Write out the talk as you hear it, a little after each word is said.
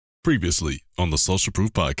Previously on the Social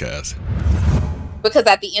Proof Podcast. Because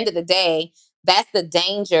at the end of the day, that's the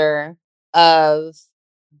danger of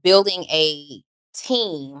building a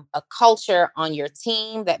team, a culture on your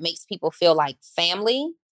team that makes people feel like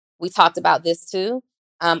family. We talked about this too.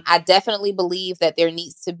 I definitely believe that there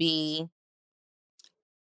needs to be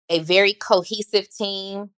a very cohesive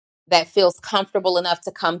team that feels comfortable enough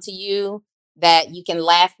to come to you, that you can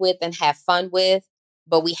laugh with and have fun with.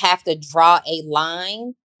 But we have to draw a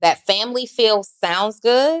line. That family feel sounds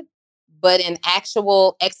good, but in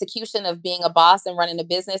actual execution of being a boss and running a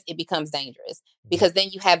business, it becomes dangerous. Because then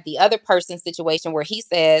you have the other person's situation where he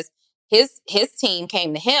says his team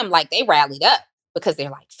came to him like they rallied up because they're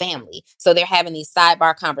like family. So they're having these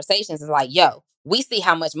sidebar conversations. It's like, yo, we see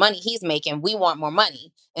how much money he's making. We want more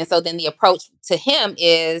money. And so then the approach to him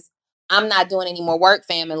is, I'm not doing any more work,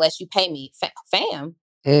 fam, unless you pay me. Fam.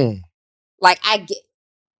 Like, I get,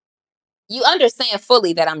 you understand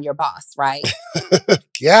fully that I'm your boss, right?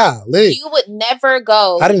 Yeah, Lee. You would never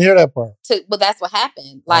go. I didn't hear that part. Well, that's what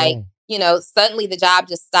happened. Like, suddenly the job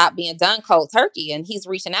just stopped being done cold turkey. And he's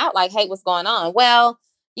reaching out like, hey, what's going on? Well,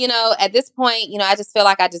 at this point, I just feel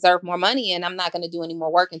like I deserve more money and I'm not going to do any more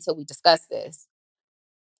work until we discuss this.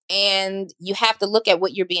 And you have to look at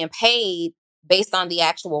what you're being paid based on the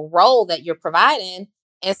actual role that you're providing.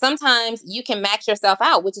 And sometimes you can max yourself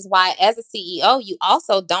out, which is why as a CEO, you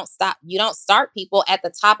also don't start people at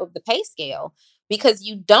the top of the pay scale, because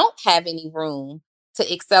you don't have any room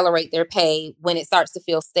to accelerate their pay when it starts to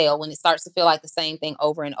feel stale, when it starts to feel like the same thing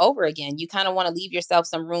over and over again. You kind of want to leave yourself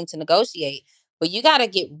some room to negotiate, but you got to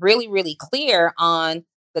get really, really clear on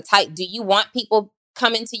the type. Do you want people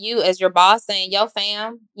coming to you as your boss saying, yo,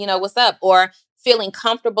 fam, what's up? Or feeling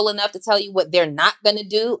comfortable enough to tell you what they're not going to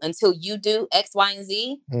do until you do X, Y, and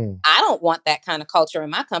Z. I don't want that kind of culture in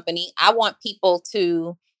my company. I want people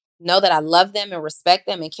to know that I love them and respect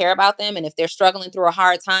them and care about them. And if they're struggling through a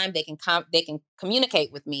hard time, they can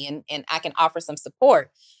communicate with me and I can offer some support.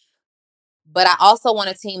 But I also want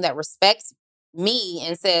a team that respects me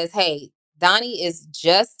and says, hey, Donnie is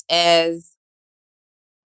just as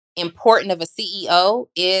important of a CEO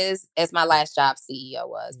is as my last job CEO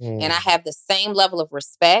was. And I have the same level of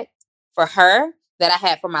respect for her that I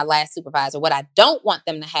had for my last supervisor. What I don't want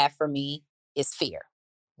them to have for me is fear.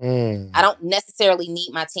 I don't necessarily need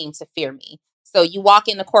my team to fear me. So you walk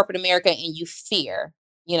into corporate America and you fear,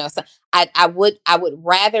 so I would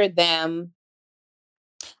rather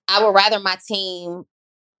my team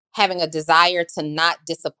having a desire to not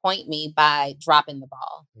disappoint me by dropping the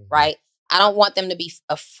ball, right? I don't want them to be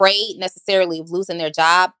afraid necessarily of losing their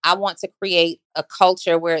job. I want to create a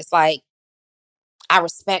culture where it's like, I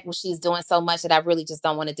respect what she's doing so much that I really just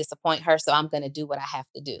don't want to disappoint her. So I'm going to do what I have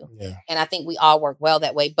to do. Yeah. And I think we all work well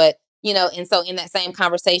that way. But, and so in that same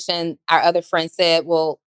conversation, our other friend said,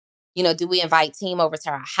 well, do we invite team over to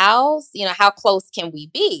our house? How close can we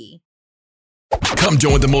be? Come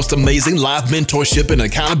join the most amazing live mentorship and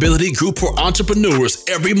accountability group for entrepreneurs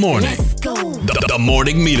every morning. Let's go. The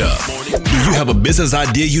Morning Meetup. Do you have a business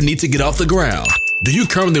idea you need to get off the ground? Do you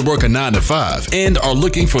currently work a 9-to-5 and are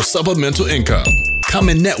looking for supplemental income? Come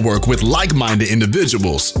and network with like-minded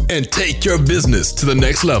individuals and take your business to the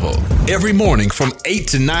next level. Every morning from 8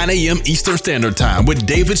 to 9 a.m. Eastern Standard Time with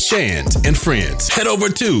David Shand and friends. Head over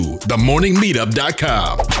to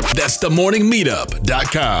themorningmeetup.com. That's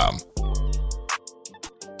themorningmeetup.com.